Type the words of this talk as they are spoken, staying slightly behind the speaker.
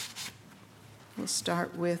We'll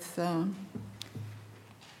start with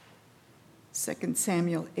 2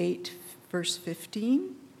 Samuel 8, verse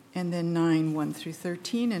 15, and then 9, 1 through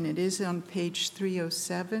 13, and it is on page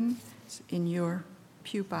 307 in your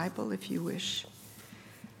Pew Bible, if you wish.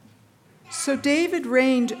 So David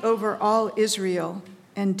reigned over all Israel,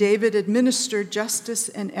 and David administered justice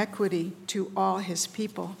and equity to all his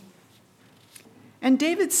people. And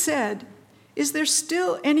David said, "Is there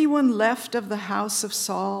still anyone left of the house of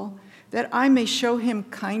Saul, that I may show him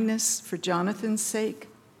kindness for Jonathan's sake?"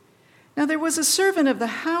 Now there was a servant of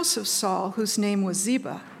the house of Saul whose name was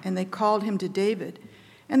Ziba, and they called him to David.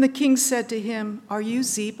 And the king said to him, "Are you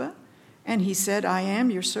Ziba?" And he said, "I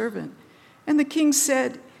am your servant." And the king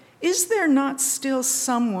said, "Is there not still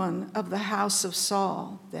someone of the house of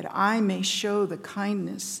Saul, that I may show the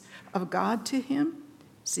kindness of God to him?"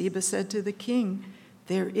 Ziba said to the king,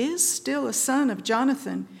 "There is still a son of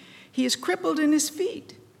Jonathan. He is crippled in his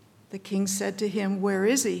feet." The king said to him, "Where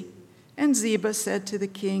is he?" And Ziba said to the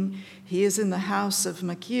king, "He is in the house of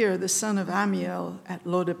Machir, the son of Ammiel, at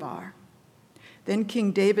Lodebar." Then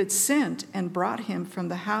King David sent and brought him from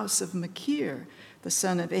the house of Machir, the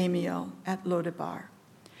son of Ammiel, at Lodebar.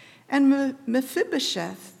 And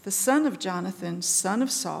Mephibosheth, the son of Jonathan, son of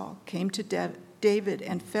Saul, came to David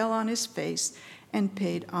and fell on his face and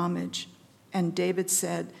paid homage. And David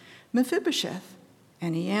said, "Mephibosheth."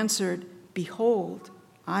 And he answered, "Behold,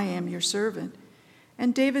 I am your servant."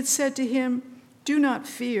 And David said to him, "Do not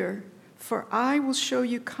fear, for I will show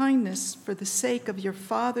you kindness for the sake of your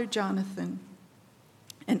father Jonathan.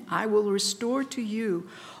 And I will restore to you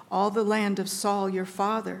all the land of Saul your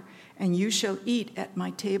father, and you shall eat at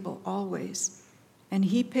my table always." And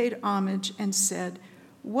he paid homage and said,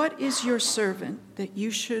 "What is your servant that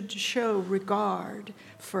you should show regard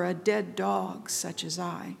for a dead dog such as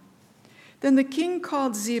I?" Then the king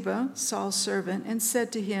called Ziba, Saul's servant, and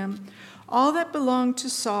said to him, "All that belonged to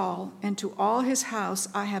Saul and to all his house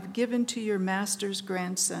I have given to your master's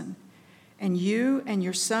grandson. And you and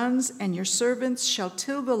your sons and your servants shall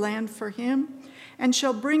till the land for him, and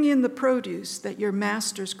shall bring in the produce, that your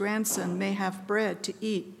master's grandson may have bread to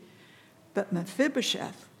eat. But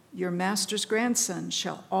Mephibosheth, your master's grandson,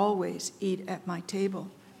 shall always eat at my table."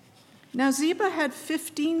 Now Ziba had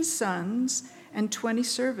 15 sons and 20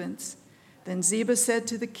 servants. Then Ziba said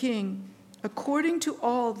to the king, "According to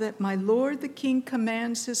all that my lord the king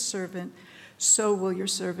commands his servant, so will your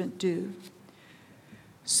servant do."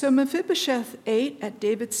 So Mephibosheth ate at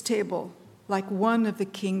David's table like one of the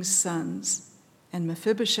king's sons. And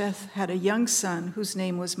Mephibosheth had a young son whose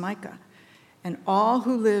name was Micah. And all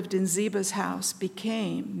who lived in Ziba's house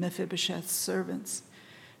became Mephibosheth's servants.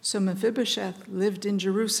 So Mephibosheth lived in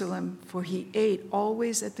Jerusalem, for he ate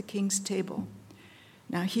always at the king's table.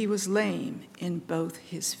 Now he was lame in both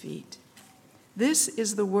his feet. This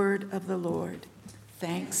is the word of the Lord.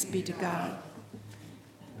 Thanks be to God.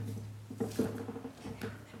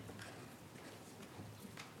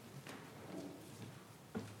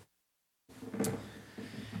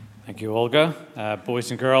 Thank you, Olga.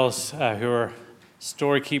 Boys and girls who are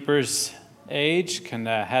story keepers age can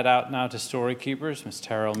head out now to story keepers. Miss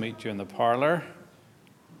Tara will meet you in the parlor.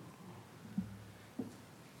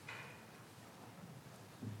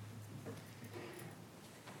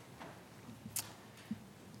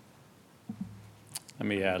 Let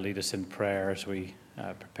me lead us in prayer as we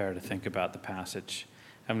prepare to think about the passage.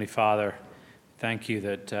 Heavenly Father, thank you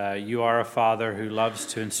that you are a father who loves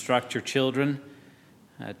to instruct your children,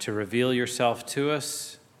 to reveal yourself to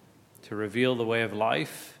us, to reveal the way of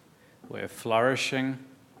life, the way of flourishing.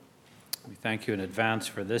 We thank you in advance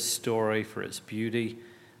for this story, for its beauty,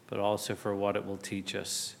 but also for what it will teach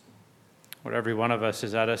us. Where every one of us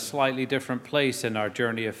is at a slightly different place in our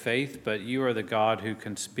journey of faith, but you are the God who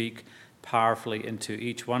can speak powerfully into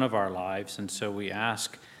each one of our lives, and so we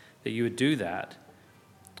ask that you would do that.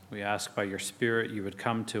 We ask by your Spirit you would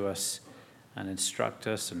come to us and instruct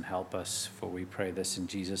us and help us, for we pray this in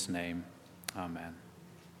Jesus' name. Amen.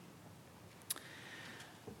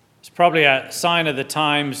 It's probably a sign of the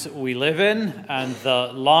times we live in and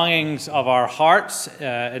the longings of our hearts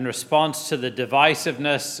in response to the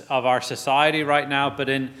divisiveness of our society right now, but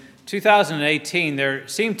in 2018 there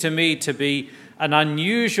seemed to me to be an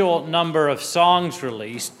unusual number of songs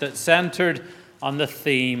released that centered on the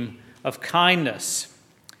theme of kindness.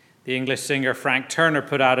 The English singer Frank Turner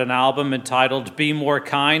put out an album entitled Be More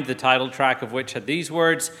Kind, the title track of which had these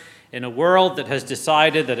words: "In a world that has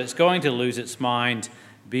decided that it's going to lose its mind,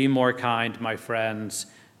 be more kind, my friends,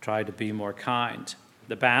 try to be more kind."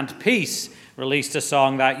 The band Peace released a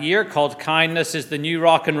song that year called Kindness is the New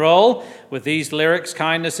Rock and Roll, with these lyrics: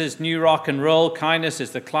 "Kindness is new rock and roll, kindness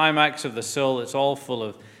is the climax of the soul, it's all full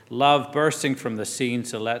of love bursting from the scene,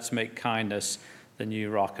 so let's make kindness the new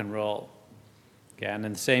rock and roll. Again,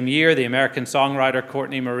 in the same year, the American songwriter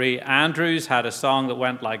Courtney Marie Andrews had a song that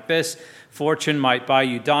went like this: "Fortune might buy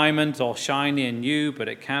you diamonds, all shiny and new, but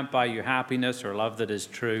it can't buy you happiness or love that is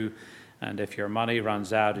true. And if your money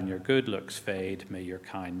runs out and your good looks fade, may your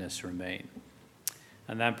kindness remain."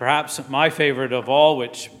 And then perhaps my favorite of all,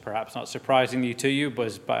 which perhaps not surprisingly to you,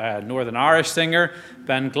 was by a Northern Irish singer,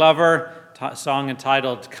 Ben Glover, a song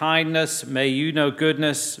entitled "Kindness." May you know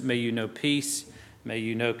goodness, may you know peace, may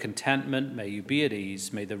you know contentment, may you be at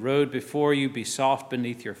ease. May the road before you be soft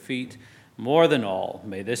beneath your feet. More than all,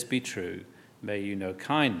 may this be true. May you know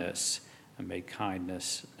kindness, and may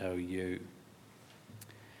kindness know you.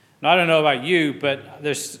 Now, I don't know about you, but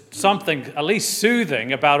there's something at least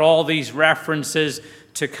soothing about all these references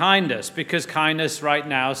to kindness, because kindness right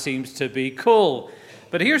now seems to be cool.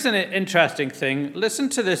 But here's an interesting thing. Listen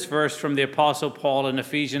to this verse from the Apostle Paul in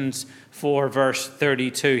Ephesians 4, verse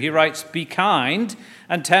 32. He writes, "Be kind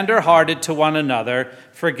and tender-hearted to one another,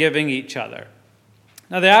 forgiving each other."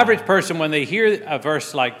 Now, the average person, when they hear a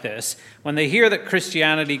verse like this, when they hear that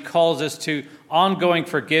Christianity calls us to ongoing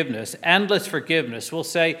forgiveness, endless forgiveness, will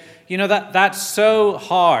say, that's so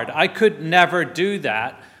hard. I could never do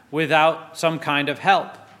that without some kind of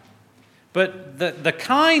help. But the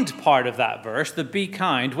kind part of that verse, the be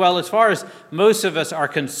kind, well, as far as most of us are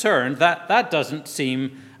concerned, that doesn't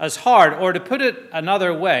seem as hard. Or to put it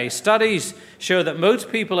another way, studies show that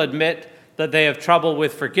most people admit that they have trouble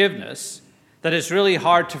with forgiveness, that it's really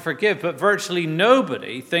hard to forgive, but virtually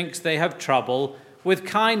nobody thinks they have trouble with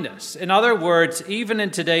kindness. In other words, even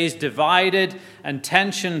in today's divided and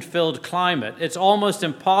tension-filled climate, it's almost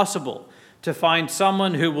impossible to find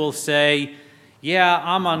someone who will say, "Yeah,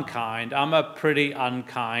 I'm unkind. I'm a pretty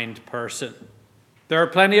unkind person." There are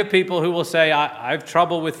plenty of people who will say, I have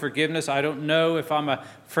trouble with forgiveness. I don't know if I'm a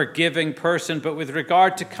forgiving person. But with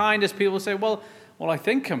regard to kindness, people say, well, I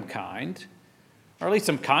think I'm kind. Or at least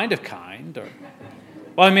I'm kind of kind. Or,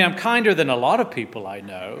 I'm kinder than a lot of people I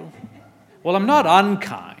know. Well, I'm not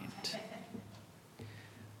unkind.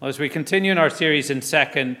 Well, as we continue in our series in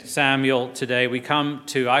 2 Samuel today, we come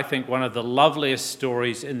to, I think, one of the loveliest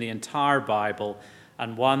stories in the entire Bible,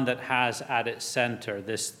 and one that has at its center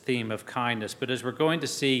this theme of kindness. But as we're going to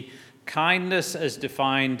see, kindness as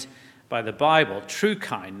defined by the Bible, true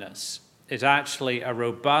kindness, is actually a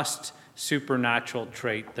robust supernatural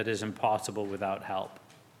trait that is impossible without help.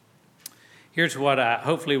 Here's what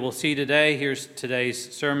hopefully we'll see today. Here's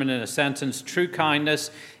today's sermon in a sentence. True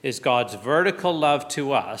kindness is God's vertical love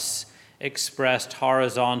to us, expressed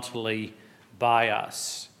horizontally by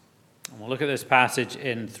us. And we'll look at this passage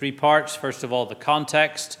in three parts. First of all, the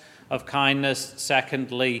context of kindness.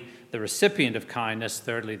 Secondly, the recipient of kindness.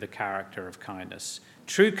 Thirdly, the character of kindness.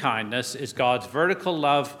 True kindness is God's vertical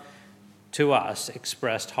love to us,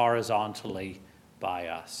 expressed horizontally by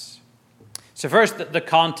us. So first, the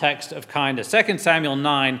context of kindness. 2 Samuel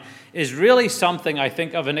 9 is really something, I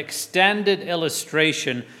think, of an extended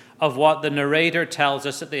illustration of what the narrator tells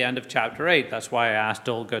us at the end of chapter 8. That's why I asked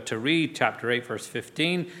Olga to read chapter 8, verse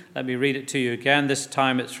 15. Let me read it to you again. This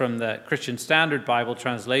time it's from the Christian Standard Bible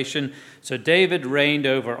translation. "So David reigned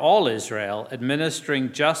over all Israel,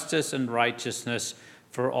 administering justice and righteousness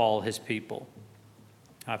for all his people."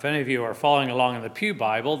 Now, if any of you are following along in the Pew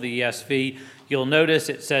Bible, the ESV, you'll notice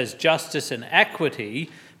it says justice and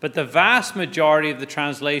equity, but the vast majority of the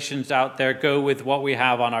translations out there go with what we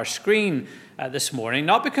have on our screen this morning,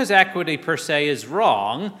 not because equity per se is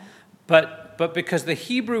wrong, but because the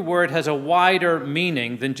Hebrew word has a wider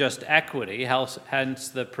meaning than just equity, hence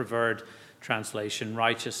the preferred translation,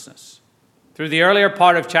 righteousness. Through the earlier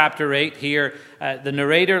part of chapter 8 here, the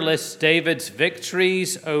narrator lists David's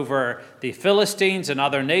victories over the Philistines and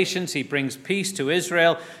other nations. He brings peace to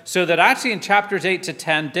Israel, so that actually in chapters 8 to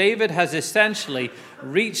 10, David has essentially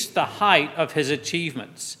reached the height of his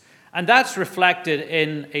achievements. And that's reflected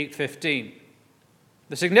in 8:15.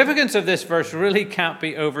 The significance of this verse really can't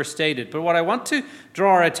be overstated. But what I want to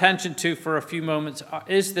draw our attention to for a few moments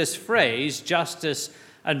is this phrase, justice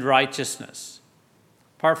and righteousness.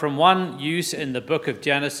 Apart from one use in the book of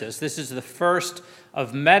Genesis, this is the first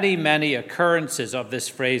of many, many occurrences of this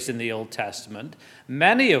phrase in the Old Testament,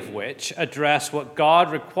 many of which address what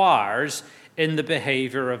God requires in the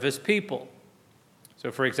behavior of his people.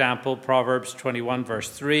 So, for example, Proverbs 21, verse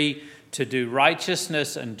 3, "To do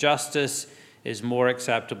righteousness and justice is more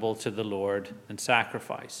acceptable to the Lord than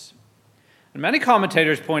sacrifice." And many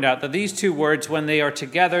commentators point out that these two words, when they are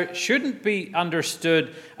together, shouldn't be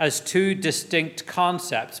understood as two distinct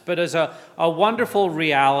concepts, but as a wonderful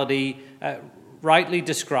reality rightly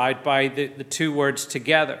described by the two words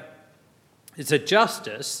together. It's a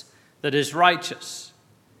justice that is righteous.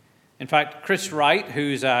 In fact, Chris Wright,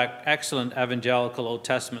 who's an excellent evangelical Old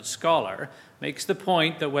Testament scholar, makes the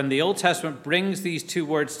point that when the Old Testament brings these two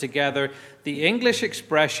words together, the English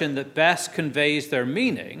expression that best conveys their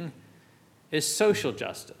meaning is social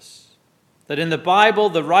justice. That in the Bible,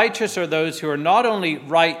 the righteous are those who are not only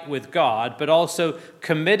right with God, but also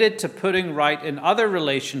committed to putting right in other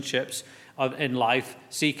relationships in life,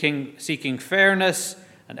 seeking fairness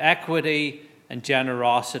and equity and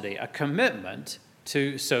generosity, a commitment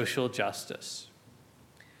to social justice.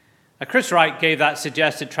 Chris Wright gave that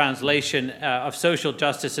suggested translation of social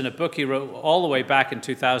justice in a book he wrote all the way back in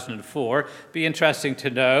 2004. Be interesting to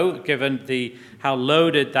know, given how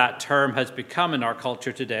loaded that term has become in our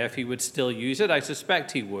culture today, if he would still use it. I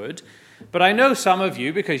suspect he would. But I know some of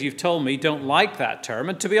you, because you've told me, don't like that term.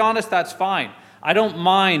 And to be honest, that's fine. I don't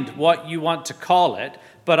mind what you want to call it,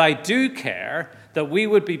 but I do care that we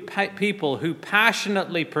would be people who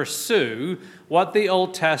passionately pursue what the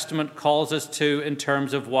Old Testament calls us to in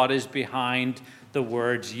terms of what is behind the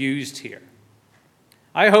words used here.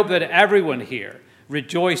 I hope that everyone here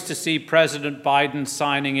rejoiced to see President Biden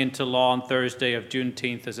signing into law on Thursday of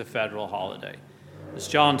Juneteenth as a federal holiday. As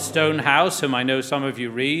John Stonehouse, whom I know some of you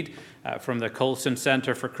read from the Colson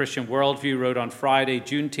Center for Christian Worldview, wrote on Friday,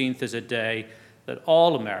 Juneteenth is a day that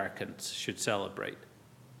all Americans should celebrate.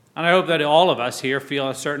 And I hope that all of us here feel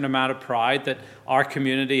a certain amount of pride that our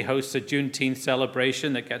community hosts a Juneteenth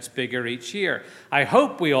celebration that gets bigger each year. I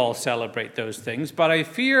hope we all celebrate those things, but I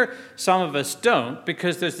fear some of us don't,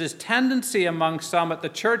 because there's this tendency among some at the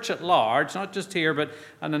church at large, not just here, but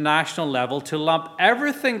on a national level, to lump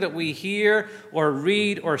everything that we hear or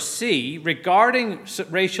read or see regarding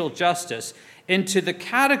racial justice into the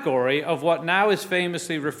category of what now is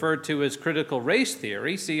famously referred to as critical race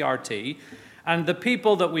theory, CRT, and the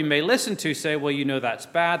people that we may listen to say, well, you know, that's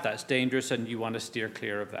bad, that's dangerous, and you want to steer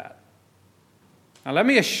clear of that. Now, let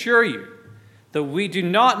me assure you that we do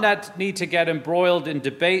not need to get embroiled in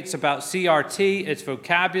debates about CRT, its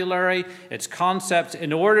vocabulary, its concepts,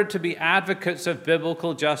 in order to be advocates of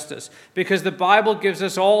biblical justice, because the Bible gives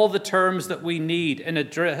us all the terms that we need in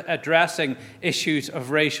addressing issues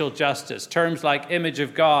of racial justice, terms like image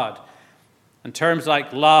of God, and terms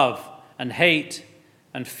like love and hate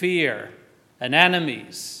and fear and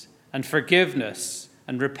enemies, and forgiveness,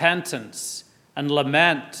 and repentance, and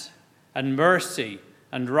lament, and mercy,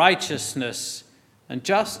 and righteousness, and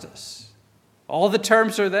justice. All the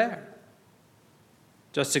terms are there.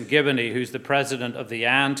 Justin Giboney, who's the president of the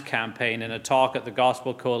AND campaign, in a talk at the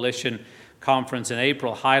Gospel Coalition conference in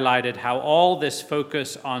April, highlighted how all this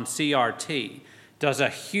focus on CRT does a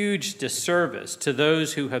huge disservice to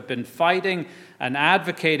those who have been fighting and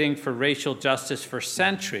advocating for racial justice for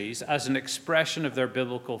centuries as an expression of their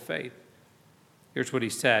biblical faith. Here's what he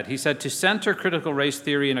said. He said, to center critical race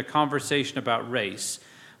theory in a conversation about race,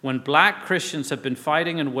 when black Christians have been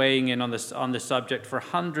fighting and weighing in on the subject for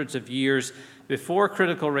hundreds of years before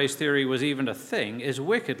critical race theory was even a thing, is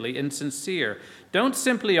wickedly insincere. Don't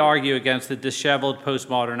simply argue against the disheveled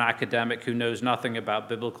postmodern academic who knows nothing about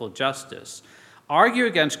biblical justice. Argue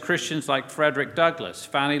against Christians like Frederick Douglass,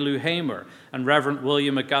 Fannie Lou Hamer, and Reverend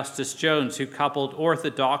William Augustus Jones, who coupled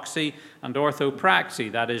orthodoxy and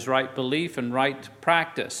orthopraxy, that is, right belief and right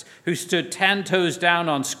practice, who stood 10 toes down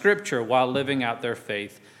on Scripture while living out their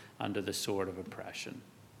faith under the sword of oppression.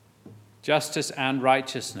 Justice and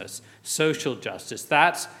righteousness, social justice,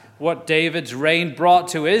 that's what David's reign brought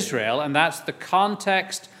to Israel, and that's the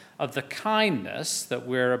context of the kindness that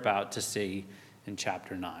we're about to see in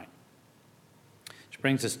chapter 9.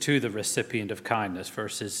 Brings us to the recipient of kindness,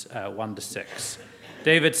 verses 1 to 6.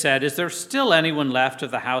 David said, is there still anyone left of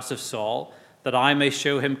the house of Saul, that I may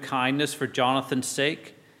show him kindness for Jonathan's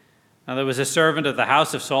sake? Now there was a servant of the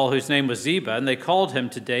house of Saul whose name was Ziba, and they called him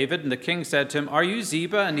to David, and the king said to him, are you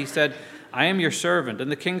Ziba? And he said, I am your servant.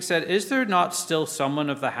 And the king said, is there not still someone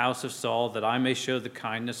of the house of Saul, that I may show the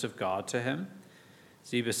kindness of God to him?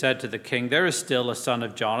 Ziba said to the king, there is still a son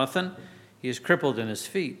of Jonathan. He is crippled in his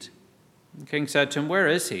feet. The king said to him, where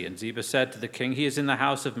is he? And Ziba said to the king, he is in the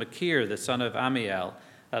house of Machir, the son of Ammiel,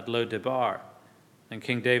 at Lo-debar. And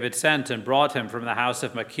King David sent and brought him from the house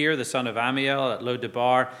of Machir, the son of Ammiel, at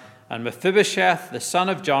Lo-debar. And Mephibosheth, the son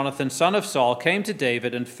of Jonathan, son of Saul, came to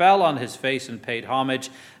David and fell on his face and paid homage.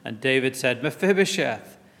 And David said,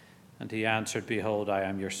 Mephibosheth. And he answered, behold, I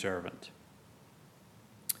am your servant.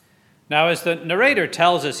 Now, as the narrator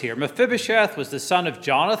tells us here, Mephibosheth was the son of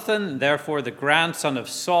Jonathan, and therefore the grandson of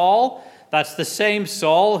Saul. That's the same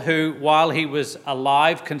Saul who, while he was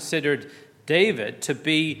alive, considered David to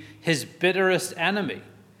be his bitterest enemy.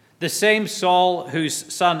 The same Saul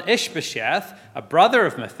whose son Ishbosheth, a brother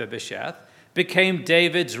of Mephibosheth, became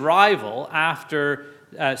David's rival after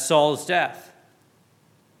Saul's death.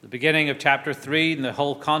 The beginning of chapter 3, in the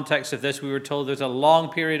whole context of this, we were told there's a long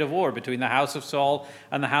period of war between the house of Saul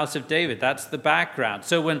and the house of David. That's the background.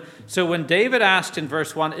 So when David asked in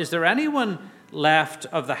verse 1, is there anyone left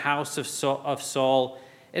of the house of Saul?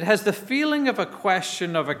 It has the feeling of a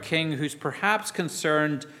question of a king who's perhaps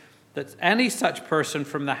concerned that any such person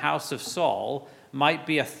from the house of Saul might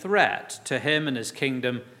be a threat to him and his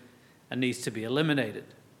kingdom and needs to be eliminated.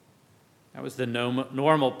 That was the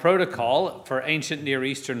normal protocol for ancient Near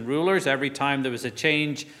Eastern rulers. Every time there was a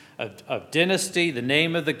change of dynasty, the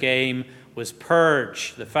name of the game was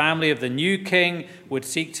purge. The family of the new king would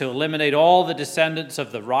seek to eliminate all the descendants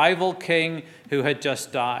of the rival king who had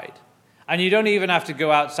just died. And you don't even have to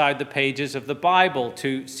go outside the pages of the Bible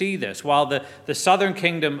to see this. While the southern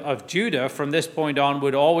kingdom of Judah from this point on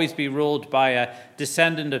would always be ruled by a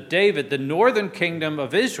descendant of David, the northern kingdom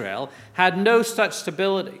of Israel had no such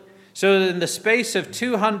stability. So in the space of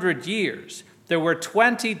 200 years, there were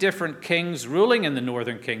 20 different kings ruling in the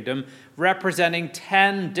northern kingdom, representing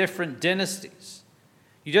 10 different dynasties.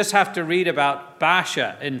 You just have to read about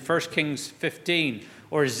Baasha in 1 Kings 15,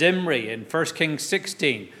 or Zimri in 1 Kings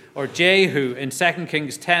 16, or Jehu in 2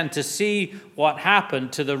 Kings 10 to see what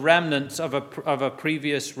happened to the remnants of a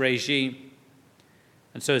previous regime.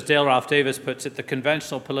 And so as Dale Ralph Davis puts it, the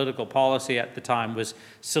conventional political policy at the time was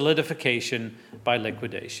solidification by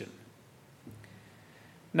liquidation.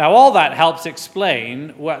 Now, all that helps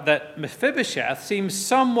explain that Mephibosheth seems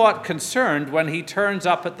somewhat concerned when he turns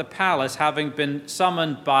up at the palace, having been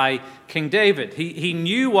summoned by King David. He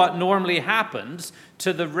knew what normally happens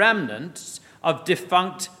to the remnants of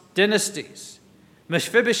defunct dynasties.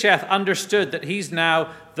 Mephibosheth understood that he's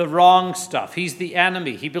now the wrong stuff. He's the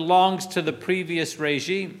enemy. He belongs to the previous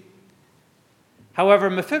regime. However,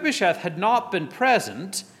 Mephibosheth had not been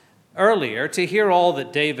present earlier to hear all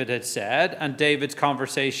that David had said and David's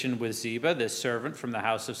conversation with Ziba, this servant from the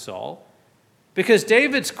house of Saul, because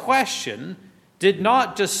David's question did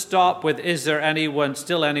not just stop with, is there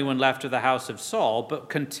still anyone left of the house of Saul, but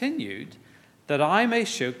continued, that I may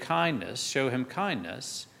show him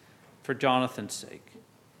kindness for Jonathan's sake.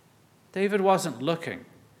 David wasn't looking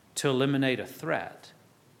to eliminate a threat.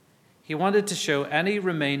 He wanted to show any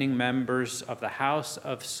remaining members of the house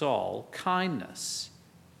of Saul kindness.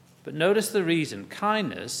 But notice the reason,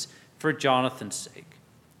 kindness for Jonathan's sake.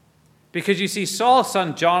 Because you see, Saul's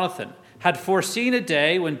son Jonathan had foreseen a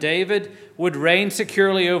day when David would reign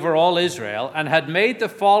securely over all Israel and had made the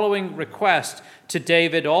following request to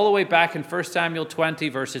David all the way back in 1 Samuel 20,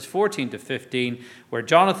 verses 14 to 15, where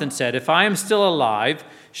Jonathan said, if I am still alive,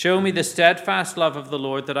 show me the steadfast love of the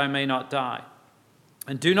Lord that I may not die.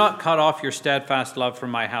 And do not cut off your steadfast love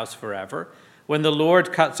from my house forever, when the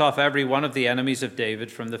Lord cuts off every one of the enemies of David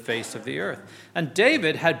from the face of the earth. And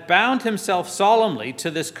David had bound himself solemnly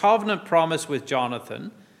to this covenant promise with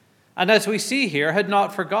Jonathan, and as we see here, had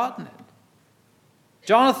not forgotten it.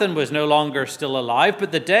 Jonathan was no longer still alive,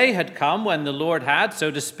 but the day had come when the Lord had, so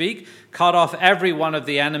to speak, cut off every one of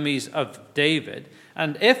the enemies of David.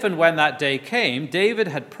 And if and when that day came, David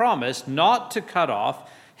had promised not to cut off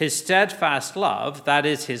his steadfast love, that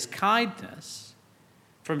is, his kindness,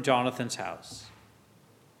 from Jonathan's house.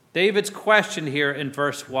 David's question here in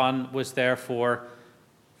verse 1 was therefore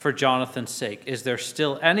for Jonathan's sake. Is there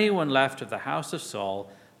still anyone left of the house of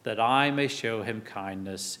Saul that I may show him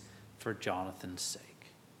kindness for Jonathan's sake?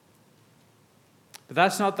 But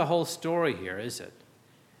that's not the whole story here, is it?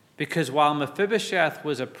 Because while Mephibosheth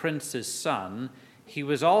was a prince's son, he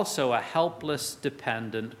was also a helpless,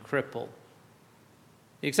 dependent cripple.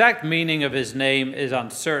 The exact meaning of his name is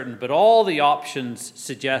uncertain, but all the options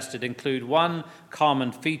suggested include one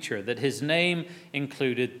common feature, that his name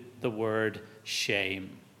included the word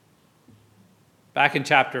shame. Back in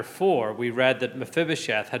chapter 4, we read that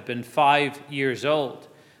Mephibosheth had been 5 years old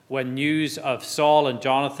when news of Saul and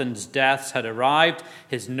Jonathan's deaths had arrived.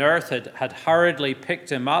 His nurse had hurriedly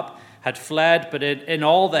picked him up, had fled, but in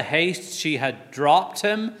all the haste she had dropped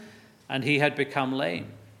him, and he had become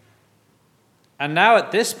lame. And now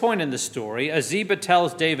at this point in the story, Ziba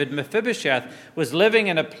tells David Mephibosheth was living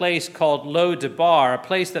in a place called Lo-debar, a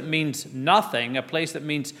place that means nothing, a place that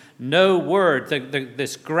means no word.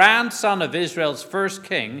 This grandson of Israel's first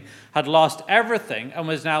king had lost everything and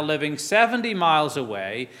was now living 70 miles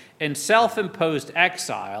away in self-imposed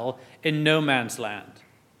exile in no man's land.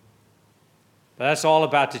 But that's all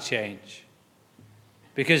about to change.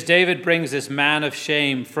 Because David brings this man of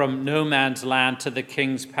shame from no man's land to the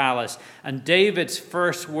king's palace. And David's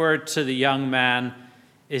first word to the young man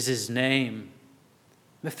is his name,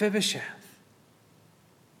 Mephibosheth.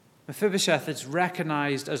 Mephibosheth is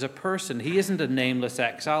recognized as a person. He isn't a nameless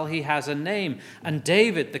exile. He has a name. And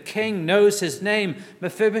David, the king, knows his name,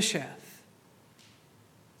 Mephibosheth.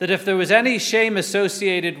 That if there was any shame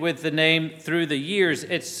associated with the name through the years,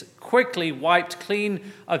 it's quickly wiped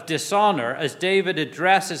clean of dishonor as David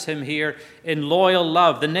addresses him here in loyal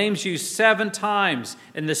love. The name's used 7 times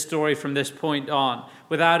in this story from this point on,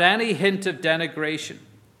 without any hint of denigration.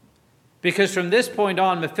 Because from this point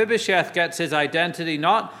on, Mephibosheth gets his identity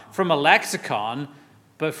not from a lexicon,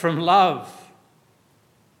 but from love.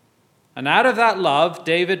 And out of that love,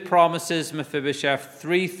 David promises Mephibosheth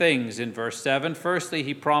 3 things in verse 7. Firstly,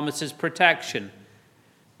 he promises protection.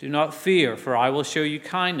 Do not fear, for I will show you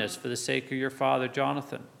kindness for the sake of your father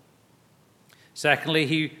Jonathan. Secondly,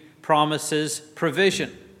 he promises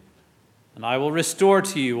provision. And I will restore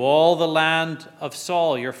to you all the land of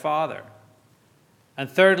Saul, your father. And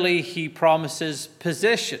thirdly, he promises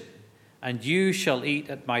position, and you shall eat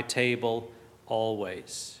at my table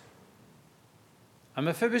always. And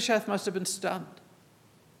Mephibosheth must have been stunned.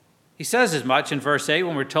 He says as much in verse 8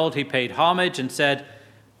 when we're told he paid homage and said,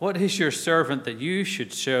 "What is your servant that you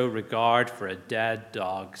should show regard for a dead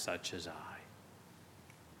dog such as I?"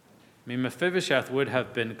 I mean, Mephibosheth would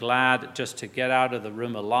have been glad just to get out of the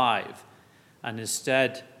room alive, and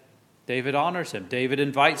instead David honors him. David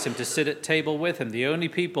invites him to sit at table with him. The only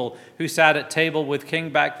people who sat at table with king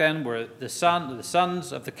back then were the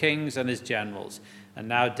sons of the kings and his generals. And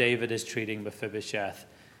now David is treating Mephibosheth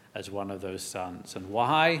as one of those sons. And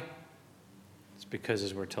why? It's because,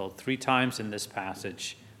 as we're told 3 times in this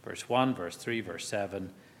passage, verse 1, verse 3, verse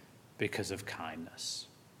 7, because of kindness.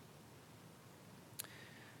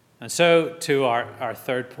 And so to our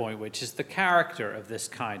third point, which is the character of this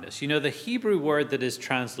kindness. You know, the Hebrew word that is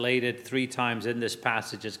translated 3 times in this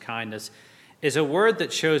passage as kindness is a word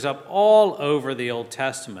that shows up all over the Old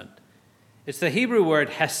Testament. It's the Hebrew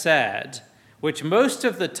word hesed, which most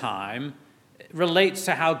of the time relates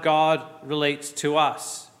to how God relates to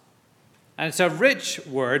us. And it's a rich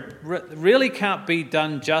word, really can't be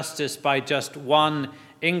done justice by just one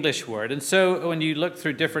English word. And so when you look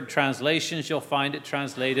through different translations, you'll find it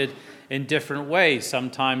translated in different ways.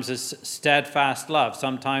 Sometimes as steadfast love,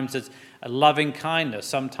 sometimes as a loving kindness,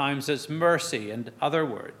 sometimes as mercy, and other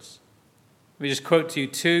words. Let me just quote to you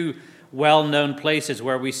 2 well-known places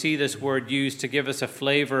where we see this word used to give us a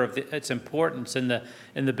flavor of its importance in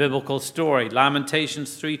the biblical story.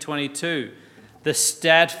 Lamentations 3:22. The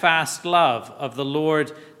steadfast love of the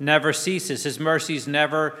Lord never ceases. His mercies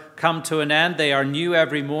never come to an end. They are new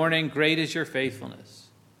every morning. Great is your faithfulness.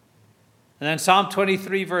 And then Psalm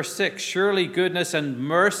 23, verse 6, surely goodness and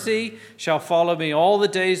mercy shall follow me all the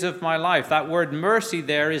days of my life. That word mercy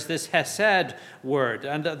there is this hesed word.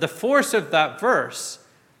 And the force of that verse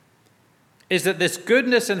is that this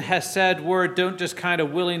goodness and hesed word don't just kind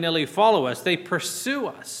of willy-nilly follow us. They pursue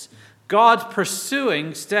us. God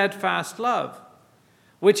pursuing steadfast love,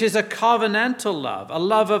 which is a covenantal love, a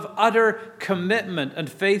love of utter commitment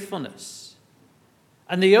and faithfulness.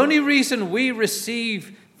 And the only reason we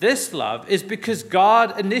receive this love is because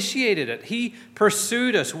God initiated it. He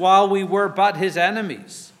pursued us while we were but his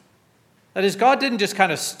enemies. That is, God didn't just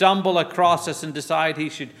kind of stumble across us and decide he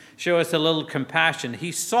should show us a little compassion.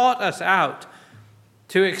 He sought us out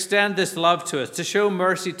to extend this love to us, to show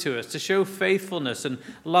mercy to us, to show faithfulness and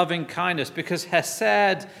loving kindness, because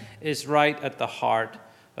hesed is right at the heart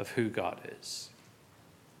of who God is.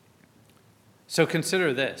 So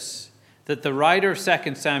consider this, that the writer of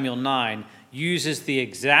 2 Samuel 9 uses the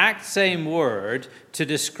exact same word to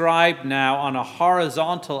describe now on a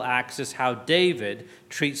horizontal axis how David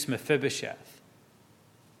treats Mephibosheth.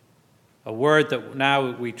 A word that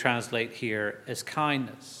now we translate here as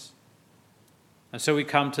kindness. And so we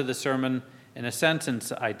come to the sermon in a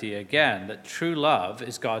sentence idea again, that true kindness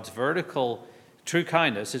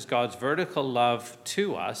is God's vertical love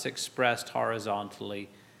to us, expressed horizontally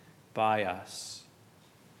by us.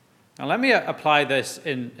 Now let me apply this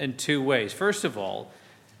in 2 ways. First of all,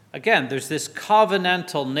 again, there's this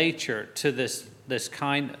covenantal nature to this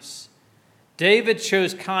kindness. David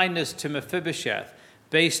shows kindness to Mephibosheth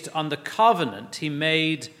based on the covenant he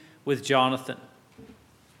made with Jonathan.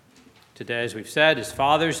 Today, as we've said, is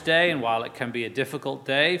Father's Day, and while it can be a difficult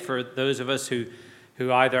day for those of us who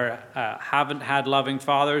either haven't had loving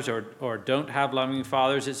fathers or don't have loving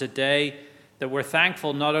fathers, it's a day that we're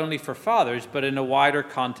thankful not only for fathers, but in a wider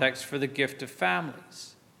context for the gift of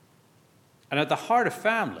families. And at the heart of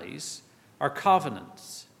families are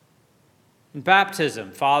covenants. In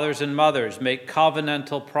baptism, fathers and mothers make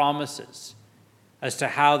covenantal promises as to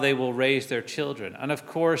how they will raise their children. And of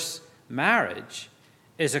course, marriage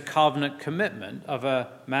is a covenant commitment of a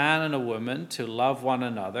man and a woman to love one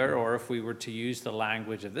another, or if we were to use the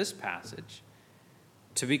language of this passage,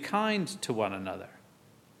 to be kind to one another.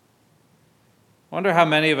 I wonder how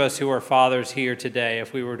many of us who are fathers here today,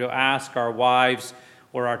 if we were to ask our wives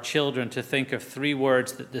or our children to think of 3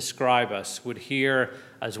 words that describe us, would hear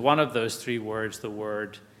as one of those 3 words the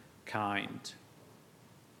word kind.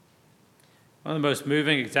 One of the most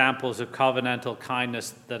moving examples of covenantal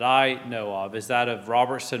kindness that I know of is that of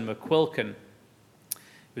Robertson McQuilkin.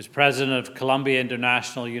 He was president of Columbia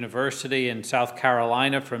International University in South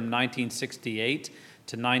Carolina from 1968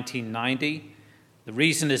 to 1990. The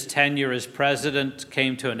reason his tenure as president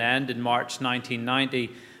came to an end in March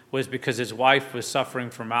 1990 was because his wife was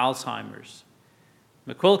suffering from Alzheimer's.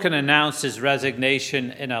 McQuilkin announced his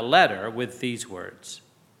resignation in a letter with these words: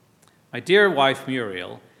 "My dear wife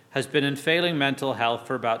Muriel has been in failing mental health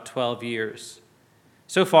for about 12 years.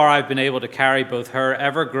 So far, I've been able to carry both her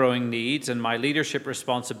ever-growing needs and my leadership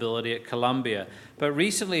responsibility at Columbia, but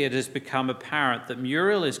recently it has become apparent that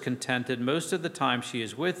Muriel is contented most of the time she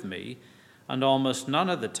is with me, and almost none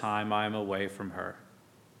of the time I am away from her.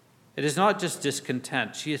 It is not just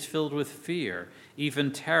discontent. She is filled with fear,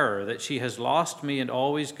 even terror, that she has lost me and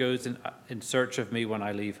always goes in search of me when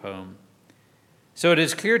I leave home. So it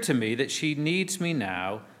is clear to me that she needs me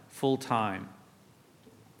now full time.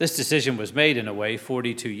 This decision was made in a way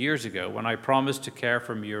 42 years ago when I promised to care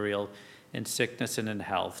for Muriel in sickness and in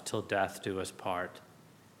health till death do us part.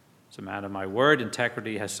 As a man of my word,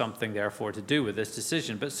 integrity has something, therefore, to do with this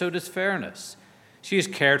decision, but so does fairness. She has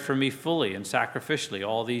cared for me fully and sacrificially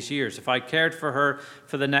all these years. If I cared for her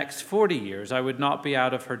for the next 40 years, I would not be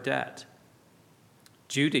out of her debt.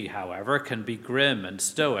 Duty, however, can be grim and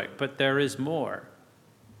stoic, but there is more.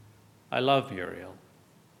 I love Muriel.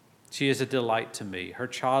 She is a delight to me. Her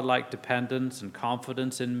childlike dependence and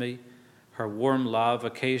confidence in me, her warm love,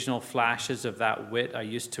 occasional flashes of that wit I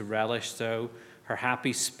used to relish so, her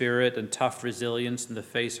happy spirit and tough resilience in the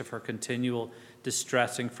face of her continual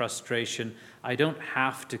distressing frustration. I don't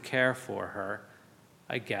have to care for her.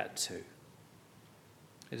 I get to.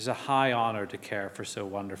 It is a high honor to care for so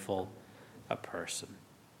wonderful a person.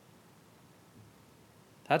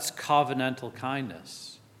 That's covenantal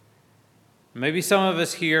kindness. Maybe some of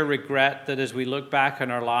us here regret that as we look back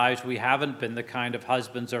on our lives, we haven't been the kind of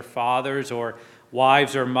husbands or fathers or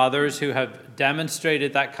wives or mothers who have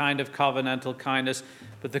demonstrated that kind of covenantal kindness.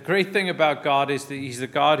 But the great thing about God is that he's the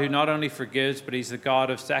God who not only forgives, but he's the God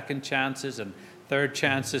of second chances and third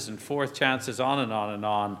chances and fourth chances, on and on and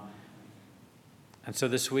on. And so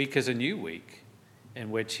this week is a new week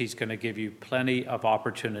in which he's going to give you plenty of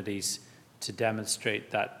opportunities to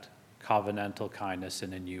demonstrate that covenantal kindness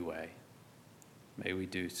in a new way. May we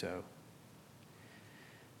do so.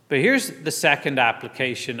 But here's the second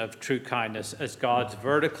application of true kindness as God's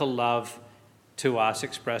vertical love to us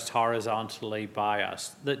expressed horizontally by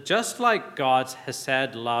us. That just like God's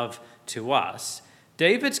hesed love to us,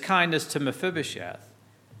 David's kindness to Mephibosheth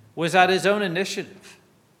was at his own initiative.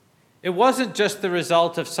 It wasn't just the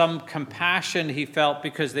result of some compassion he felt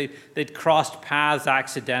because they'd crossed paths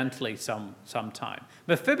accidentally sometime.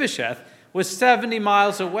 Mephibosheth was 70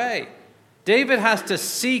 miles away. David has to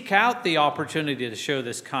seek out the opportunity to show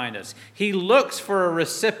this kindness. He looks for a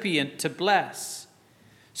recipient to bless.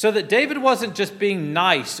 So that David wasn't just being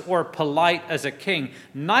nice or polite as a king.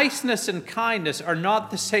 Niceness and kindness are not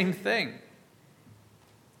the same thing.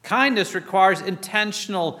 Kindness requires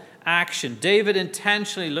intentional action. David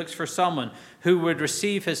intentionally looks for someone who would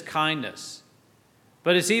receive his kindness.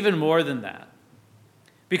 But it's even more than that.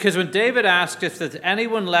 Because when David asks if there's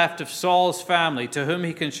anyone left of Saul's family to whom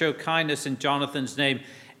he can show kindness in Jonathan's name,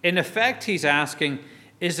 in effect he's asking,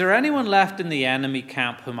 is there anyone left in the enemy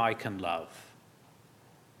camp whom I can love?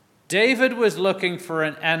 David was looking for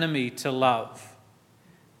an enemy to love.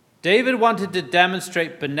 David wanted to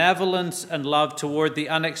demonstrate benevolence and love toward the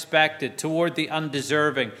unexpected, toward the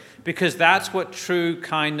undeserving, because that's what true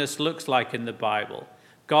kindness looks like in the Bible.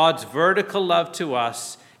 God's vertical love to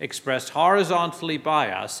us expressed horizontally by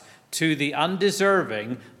us to the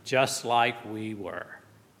undeserving, just like we were.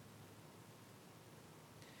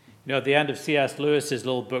 You know, at the end of C.S. Lewis's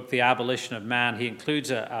little book, The Abolition of Man, he includes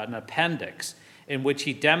an appendix in which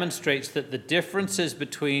he demonstrates that the differences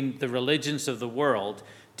between the religions of the world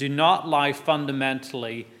do not lie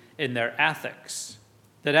fundamentally in their ethics.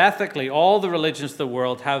 That ethically, all the religions of the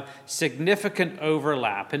world have significant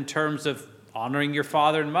overlap in terms of honoring your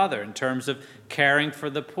father and mother, in terms of caring for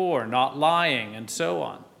the poor, not lying, and so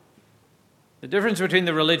on. The difference between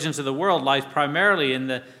the religions of the world lies primarily in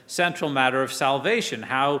the central matter of salvation,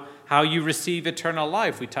 how how you receive eternal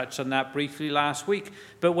life. We touched on that briefly last week.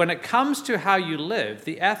 But when it comes to how you live,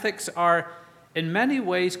 the ethics are in many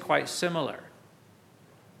ways quite similar.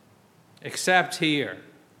 Except here.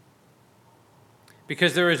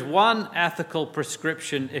 Because there is one ethical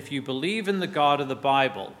prescription, if you believe in the God of the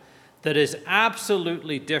Bible, that is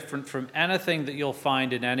absolutely different from anything that you'll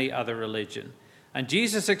find in any other religion. And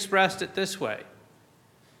Jesus expressed it this way: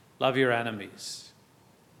 love your enemies.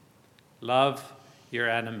 Love your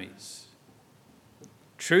enemies.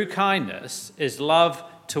 True kindness is love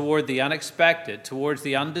toward the unexpected, towards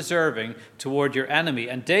the undeserving, toward your enemy.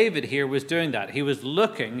 And David here was doing that. He was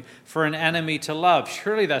looking for an enemy to love.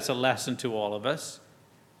 Surely that's a lesson to all of us.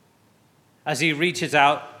 As he reaches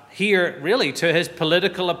out here, really, to his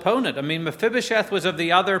political opponent. I mean, Mephibosheth was of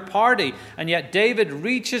the other party, and yet David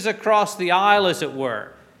reaches across the aisle, as it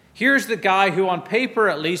were. Here's the guy who, on paper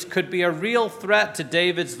at least, could be a real threat to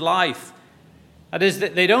David's life. That is,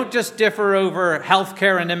 that they don't just differ over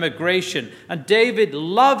healthcare and immigration. And David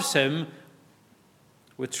loves him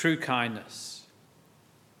with true kindness.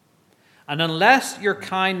 And unless your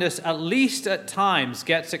kindness, at least at times,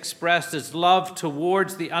 gets expressed as love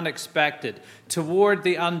towards the unexpected, toward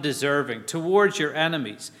the undeserving, towards your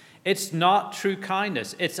enemies, it's not true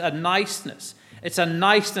kindness. It's a niceness. It's a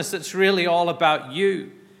niceness that's really all about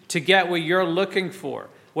you, to get what you're looking for.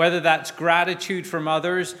 Whether that's gratitude from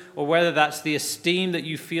others, or whether that's the esteem that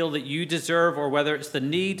you feel that you deserve, or whether it's the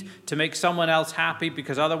need to make someone else happy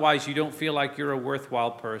because otherwise you don't feel like you're a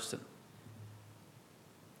worthwhile person.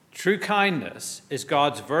 True kindness is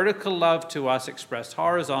God's vertical love to us expressed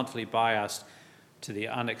horizontally by us to the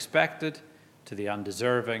unexpected, to the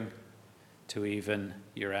undeserving, to even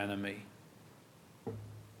your enemy.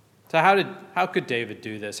 So how could David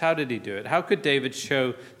do this? How did he do it? How could David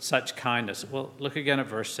show such kindness? Well, look again at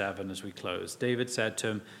verse 7 as we close. David said to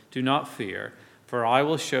him, "Do not fear, for I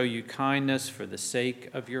will show you kindness for the sake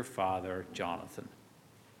of your father Jonathan."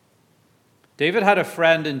 David had a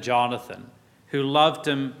friend in Jonathan who loved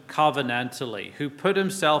him covenantally, who put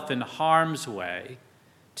himself in harm's way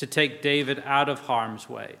to take David out of harm's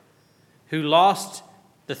way, who lost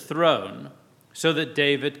the throne so that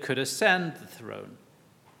David could ascend the throne.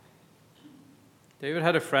 David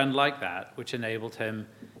had a friend like that, which enabled him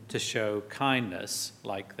to show kindness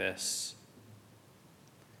like this.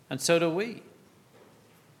 And so do we.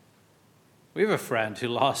 We have a friend who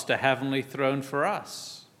lost a heavenly throne for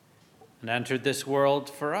us and entered this world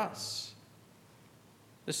for us.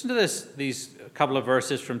 Listen to these couple of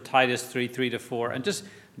verses from Titus 3:3-4, and just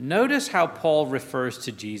notice how Paul refers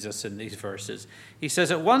to Jesus in these verses. He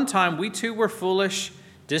says, "At one time we too were foolish,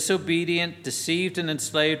 disobedient, deceived and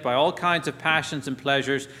enslaved by all kinds of passions and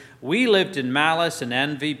pleasures. We lived in malice and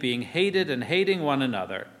envy, being hated and hating one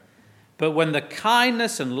another. But when the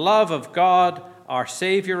kindness and love of God, our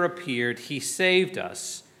Savior, appeared, he saved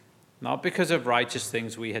us, not because of righteous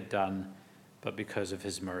things we had done, but because of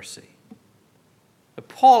his mercy."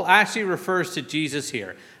 Paul actually refers to Jesus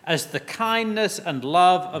here as the kindness and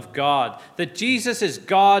love of God, that Jesus is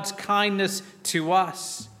God's kindness to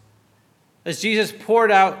us. As Jesus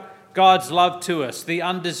poured out God's love to us, the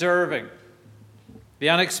undeserving, the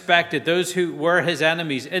unexpected, those who were his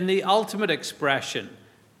enemies, in the ultimate expression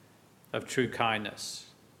of true kindness.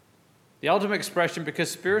 The ultimate expression because,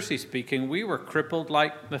 spiritually speaking, we were crippled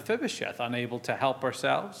like Mephibosheth, unable to help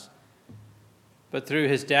ourselves. But through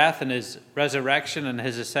his death and his resurrection and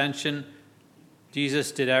his ascension,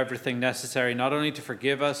 Jesus did everything necessary not only to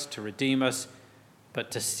forgive us, to redeem us,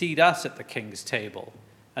 but to seat us at the King's table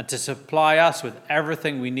and to supply us with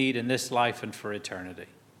everything we need in this life and for eternity.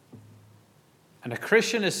 And a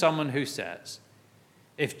Christian is someone who says,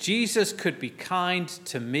 if Jesus could be kind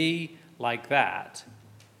to me like that,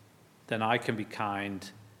 then I can be kind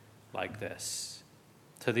like this,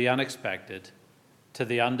 to the unexpected, to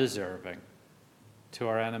the undeserving, to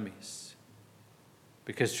our enemies.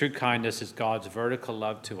 Because true kindness is God's vertical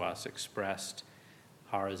love to us expressed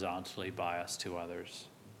horizontally by us to others.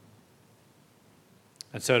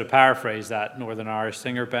 And so, to paraphrase that Northern Irish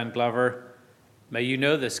singer Ben Glover, may you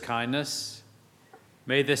know this kindness,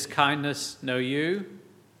 may this kindness know you,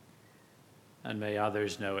 and may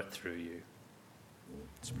others know it through you.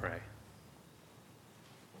 Let's pray.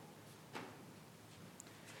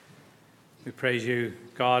 We praise you,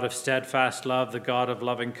 God of steadfast love, the God of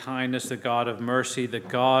loving kindness, the God of mercy, the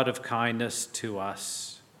God of kindness to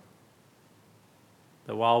us.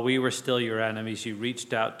 That while we were still your enemies, you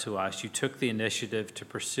reached out to us. You took the initiative to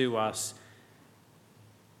pursue us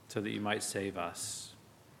so that you might save us.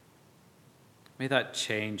 May that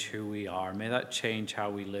change who we are. May that change how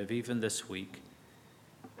we live, even this week.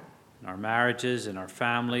 in our marriages, in our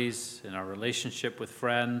families, in our relationship with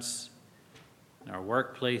friends, in our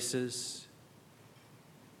workplaces.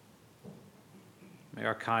 May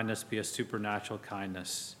our kindness be a supernatural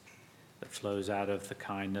kindness that flows out of the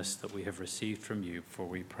kindness that we have received from you, for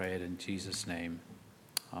we pray it in Jesus' name.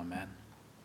 Amen.